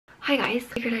Hi guys,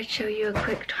 I figured I'd show you a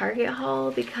quick Target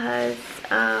haul because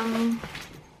I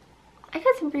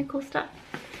got some pretty cool stuff.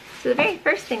 So the very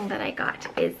first thing that I got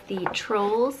is the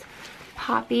Trolls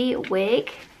Poppy wig.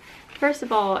 First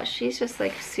of all, she's just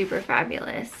like super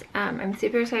fabulous. I'm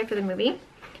super excited for the movie,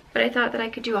 but I thought that I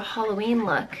could do a Halloween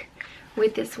look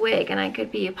with this wig and I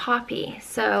could be a Poppy.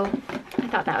 So I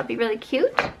thought that would be really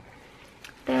cute.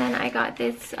 Then I got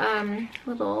this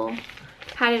little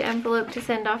padded envelope to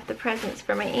send off the presents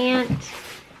for my aunt.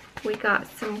 We got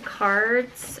some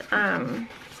cards.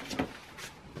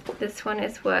 This one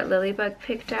is what Lilybug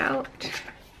picked out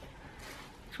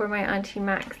for my Auntie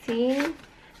Maxine.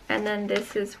 And then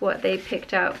this is what they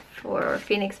picked out for,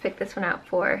 Phoenix picked this one out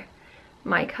for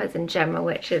my cousin Gemma,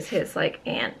 which is his like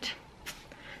aunt.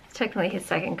 It's technically his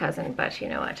second cousin, but you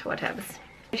know what happens.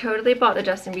 I totally bought the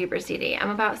Justin Bieber CD. I'm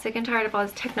about sick and tired of all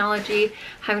this technology,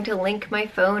 having to link my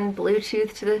phone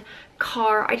Bluetooth to the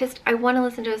car. I want to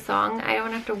listen to a song. I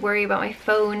don't have to worry about my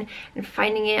phone and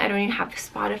finding it. I don't even have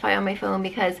Spotify on my phone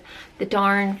because the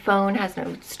darn phone has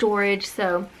no storage.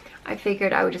 So I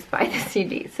figured I would just buy the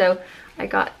CD. So I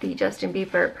got the Justin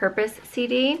Bieber Purpose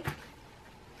CD.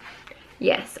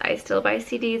 Yes, I still buy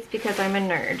CDs because I'm a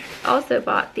nerd. Also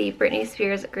bought the Britney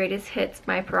Spears Greatest Hits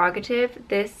My Prerogative.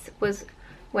 This was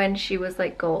when she was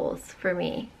like goals for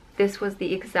me. This was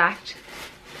the exact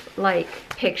like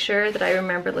picture that I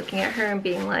remember looking at her and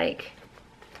being like,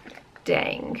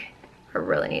 dang, I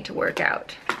really need to work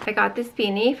out. I got this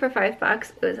beanie for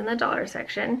 $5. It was in the dollar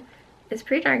section. It's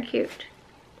pretty darn cute.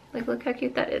 Like, look how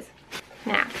cute that is.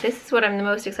 Now, this is what I'm the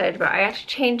most excited about. I actually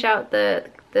changed out the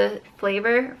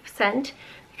flavor scent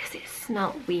because it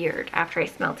smelled weird after I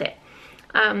smelled it.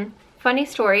 Funny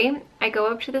story, I go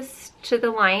up to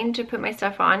the line to put my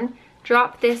stuff on,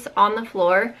 drop this on the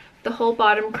floor, the whole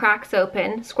bottom cracks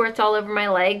open, squirts all over my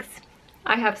legs.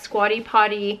 I have Squatty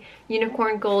Potty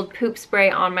Unicorn Gold poop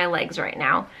spray on my legs right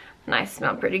now, and I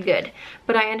smell pretty good.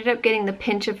 But I ended up getting the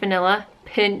pinch of vanilla,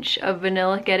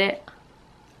 get it?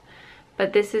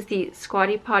 But this is the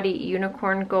Squatty Potty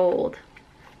Unicorn Gold.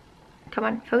 Come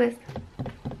on, focus.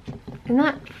 Isn't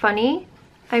that funny?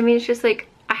 I mean, it's just like,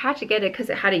 I had to get it because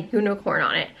it had a unicorn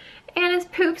on it. And it's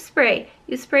poop spray.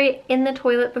 You spray it in the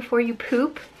toilet before you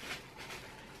poop,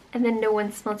 and then no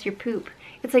one smells your poop.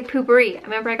 It's like poopery. I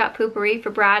remember I got poopery for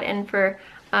Brad and for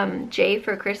Jay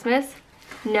for Christmas.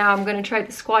 Now I'm gonna try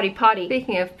the Squatty Potty.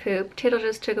 Speaking of poop, Tittle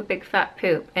just took a big fat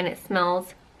poop and it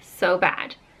smells so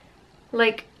bad.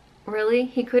 Like, really?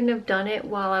 He couldn't have done it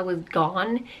while I was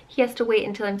gone? He has to wait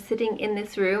until I'm sitting in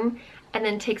this room and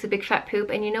then takes a big fat poop.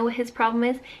 And you know what his problem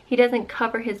is? He doesn't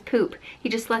cover his poop. He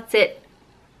just lets it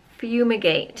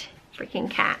fumigate.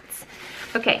 Freaking cats.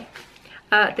 Okay,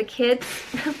 the kids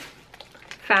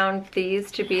found these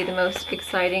to be the most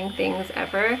exciting things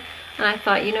ever. And I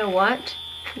thought, you know what?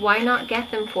 Why not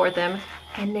get them for them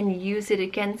and then use it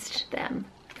against them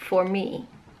for me?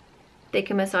 They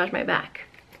can massage my back.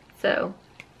 So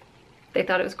they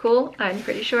thought it was cool. I'm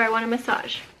pretty sure I want a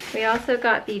massage. We also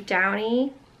got the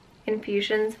Downy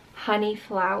Infusions Honey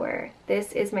Flower.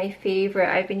 This is my favorite.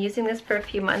 I've been using this for a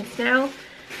few months now,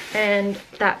 and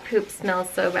that poop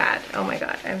smells so bad. Oh my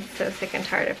god, I'm so sick and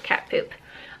tired of cat poop.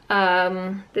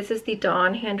 This is the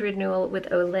Dawn Hand Renewal with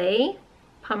Olay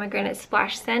Pomegranate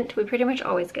Splash Scent. We pretty much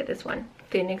always get this one.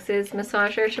 Phoenix's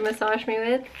massager to massage me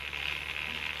with.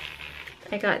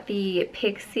 I got the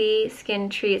Pixie Skin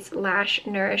Treats Lash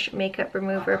Nourish Makeup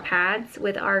Remover Pads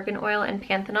with argan oil and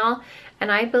panthenol. And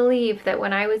I believe that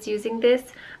when I was using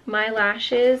this, my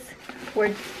lashes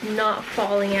were not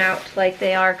falling out like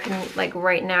they are like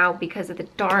right now because of the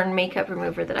darn makeup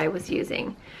remover that I was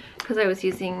using. Because I was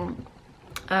using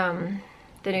the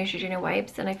Neutrogena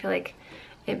wipes, and I feel like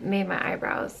it made my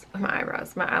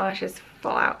eyelashes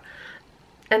fall out.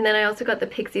 And then I also got the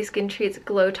Pixie Skin Treats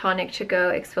Glow Tonic To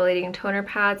Go Exfoliating Toner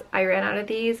Pads. I ran out of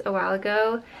these a while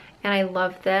ago and I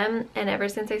love them. And ever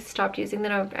since I stopped using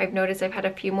them, I've noticed I've had a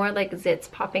few more like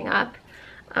zits popping up.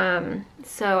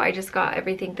 So I just got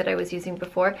everything that I was using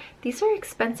before. These are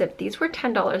expensive. These were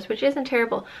 $10, which isn't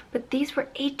terrible, but these were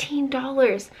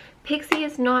 $18. Pixie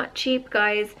is not cheap,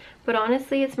 guys, but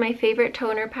honestly, it's my favorite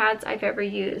toner pads I've ever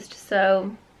used.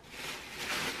 So,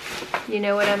 you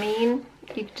know what I mean?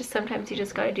 Sometimes you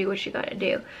just gotta do what you gotta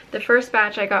do. The first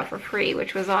batch I got for free,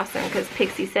 which was awesome because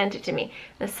Pixie sent it to me.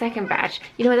 The second batch,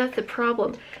 you know, that's the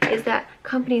problem, is that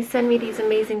companies send me these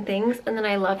amazing things and then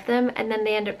I love them and then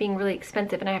they end up being really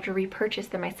expensive and I have to repurchase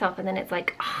them myself, and then it's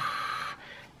like,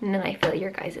 and then I feel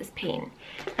your guys' pain.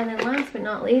 And then last but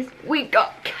not least, we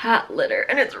got cat litter,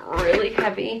 and it's really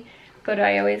heavy, but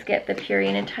I always get the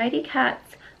Purina Tidy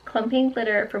Cats Clumping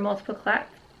Litter for multiple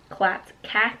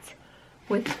cats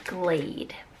with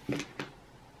Glade. And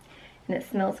it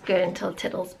smells good until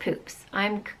Tiddles poops.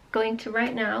 I'm going to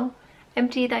right now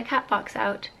empty that cat box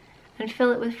out and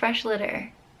fill it with fresh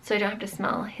litter so I don't have to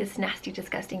smell his nasty,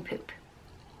 disgusting poop.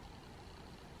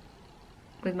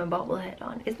 With my bobblehead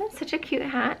on. Isn't that such a cute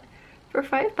hat for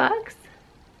 $5?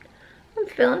 I'm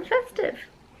feeling festive.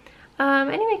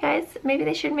 Anyway guys, maybe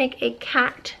they should make a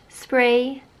cat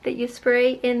spray that you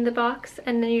spray in the box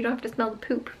and then you don't have to smell the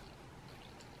poop.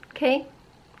 Okay?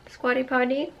 Squatty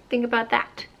Potty, think about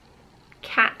that.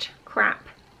 Cat crap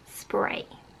spray.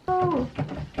 Oh.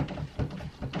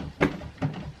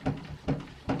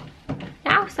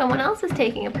 Now someone else is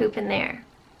taking a poop in there.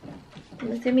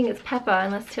 I'm assuming it's Peppa,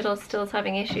 unless Tiddles still is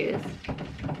having issues.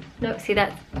 Nope, see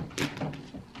that's...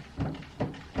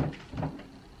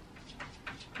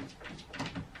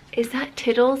 Is that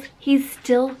Tiddles? He's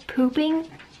still pooping?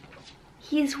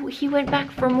 He went back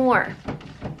for more.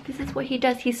 This is what he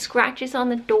does. He scratches on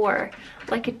the door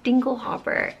like a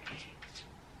dinglehopper.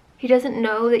 He doesn't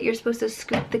know that you're supposed to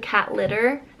scoop the cat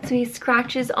litter, so he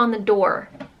scratches on the door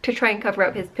to try and cover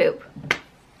up his poop.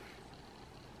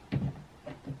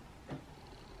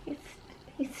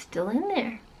 He's still in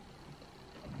there.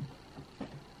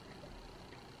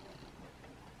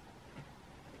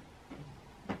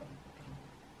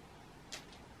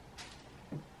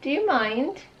 Do you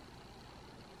mind?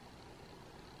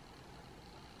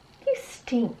 You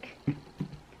stink.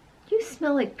 You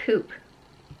smell like poop.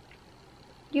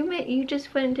 You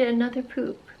just went into another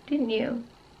poop, didn't you?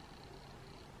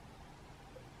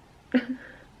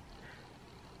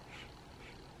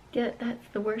 Yeah, that's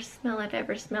the worst smell I've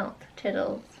ever smelled,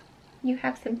 Tiddles. You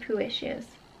have some poo issues.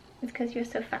 It's because you're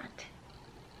so fat.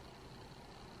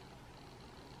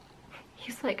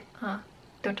 He's like,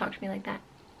 don't talk to me like that.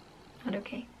 Not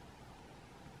okay.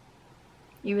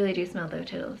 You really do smell though,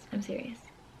 Tiddles. I'm serious.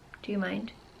 Do you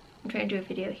mind? I'm trying to do a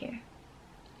video here.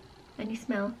 And you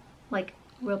smell like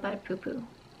real bad poo-poo.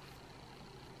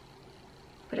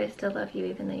 But I still love you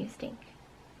even though you stink.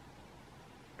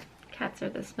 Cats are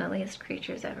the smelliest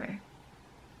creatures ever.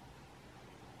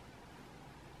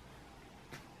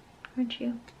 Aren't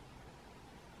you?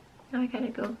 Now I gotta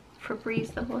go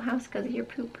Febreze the whole house because of your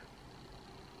poop.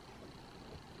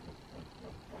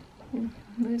 I'm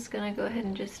just gonna go ahead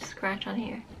and just scratch on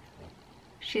here.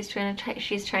 She's trying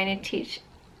to teach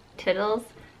Tiddles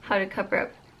how to cover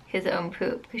up his own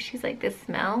poop because she's like, this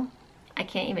smell, I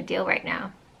can't even deal right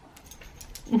now.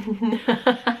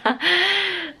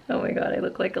 Oh my god, I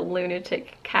look like a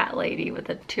lunatic cat lady with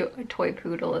a toy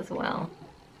poodle as well.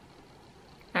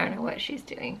 I don't know what she's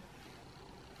doing.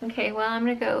 Okay, well, I'm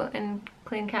gonna go and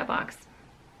clean cat box.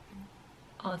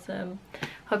 Awesome.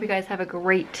 Hope you guys have a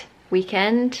great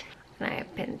weekend. And I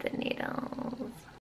have pins and needles.